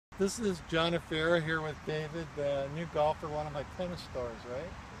This is John Afera here with David, new golfer, one of my tennis stars,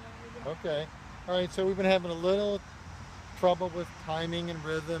 right? Okay. All right, so we've been having a little trouble with timing and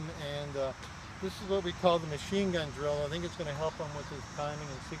rhythm, and this is what we call the machine gun drill. I think it's going to help him with his timing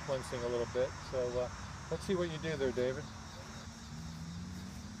and sequencing a little bit. So let's see what you do there, David.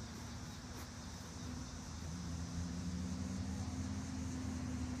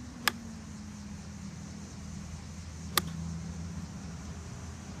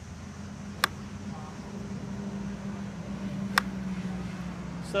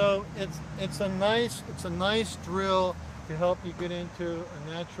 So it's a nice drill to help you get into a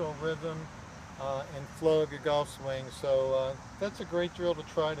natural rhythm and flow of your golf swing. So that's a great drill to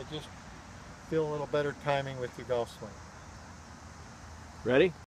try to just feel a little better timing with your golf swing. Ready?